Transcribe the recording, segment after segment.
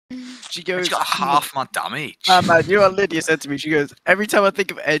She goes, She got half my damage. Man, you know what Lydia said to me? She goes, every time I think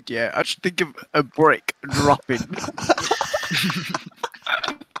of Ed, yeah, I just think of a brick dropping.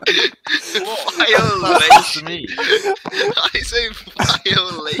 Violation. I say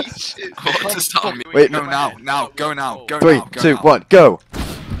violation. What does that mean? Wait, no, now, go now, go 3, now, go 2, now. 1, go!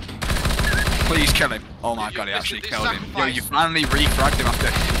 Please kill him. Oh my god, he actually killed him. Yo, you finally refragged him after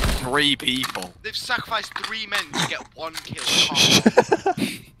 3 people. They've sacrificed 3 men to get 1 kill.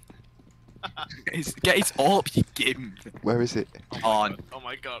 Get his AWP, you gimp. Where is it? On. Oh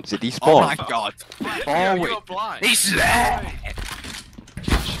my god. Is it despawn? Oh my god. Yeah, Oh, you're blind. he's there!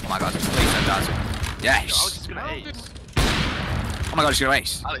 Oh my god, please don't die to him. I was Yes! just gonna ace. Oh my god, he's gonna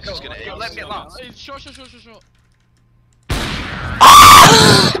ace. Alex is gonna Yo, ace. let me get last. Short.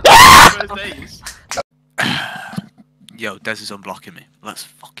 First ace. Yo, Des is unblocking me. Let's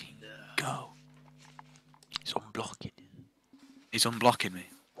fucking go. He's unblocking. He's unblocking me.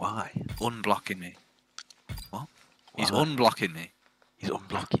 Why? Unblocking me. What? He's Why? unblocking me. He's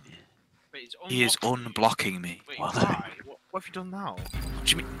unblocking you. Wait, it's He is unblocking me. Wait, Why? why? What have you done now? What do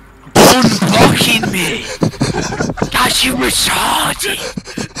you mean? Unblocking me! Guys, you retarded!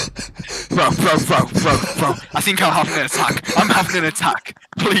 Bro. I think I'm having an attack. I'm having an attack.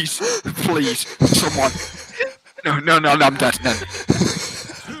 Please, someone. No, I'm dead. No.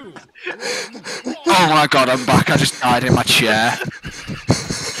 Oh my god, I'm back. I just died in my chair.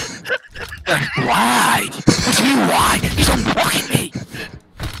 Why? What do you mean why? He's unblocking me!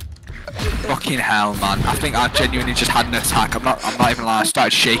 Fucking hell, man. I think I genuinely just had an attack. I'm not even lying. I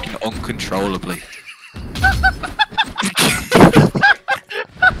started shaking uncontrollably.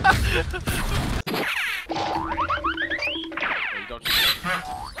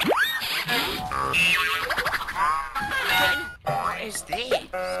 What is this?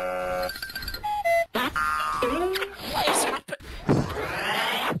 What is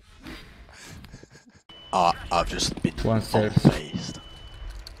happening? I've just been One safe. unfazed.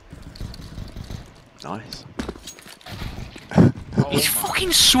 Nice. He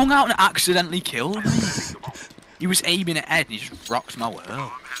fucking swung out and accidentally killed me. He was aiming at Ed and he just rocked my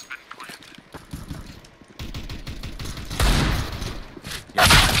world.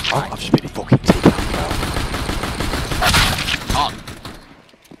 Oh, I've just been fucking taken out. On.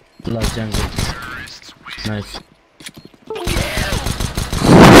 Last jungle. Nice.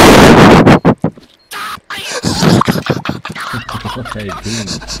 What are you doing?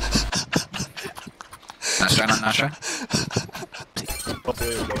 Nice try, man, nice try.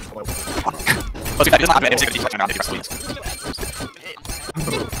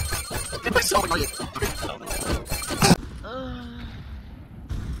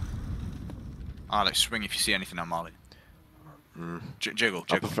 Alex, swing if you see anything on Molly. Jiggle.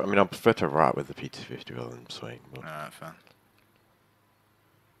 I prefer to rat with the P250 rather than swing. But... Fair.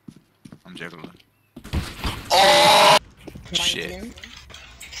 I'm jiggling. Oh! Shit.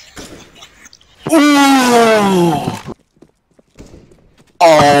 Ooh!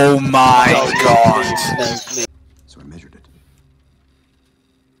 Oh my god! So I measured it.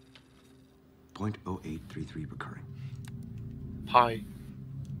 0.0833 recurring. Hi.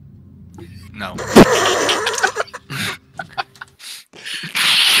 No.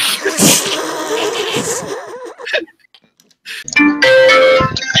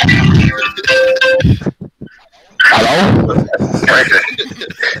 Hello?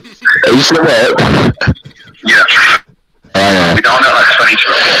 Are you still there? Yeah. We don't know like 20 to.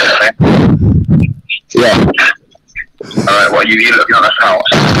 Yeah. Alright, what you looking at the house?